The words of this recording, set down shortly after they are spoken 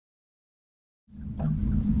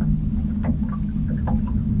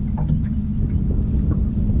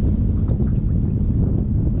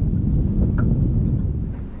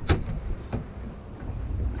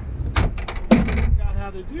Got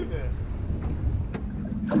how to do this.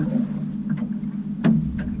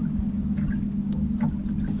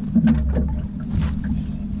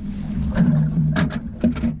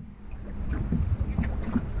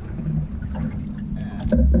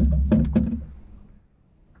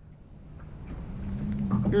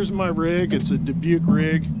 Here's my rig. It's a Dubuque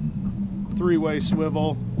rig, 3-way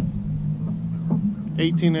swivel,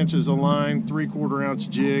 18 inches of line, 3/4 ounce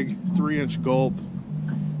jig, 3-inch gulp.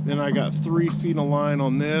 Then I got 3 feet of line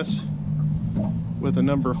on this with a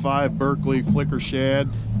number 5 Berkeley flicker shad.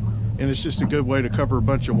 And it's just a good way to cover a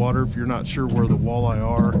bunch of water if you're not sure where the walleye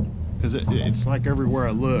are. Because it's like everywhere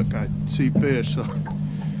I look, I see fish.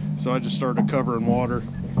 So I just started covering water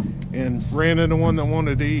and ran into one that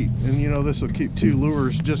wanted to eat. And you know, this will keep 2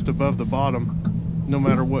 lures just above the bottom, no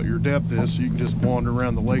matter what your depth is, so you can just wander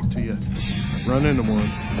around the lake till you run into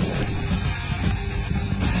one.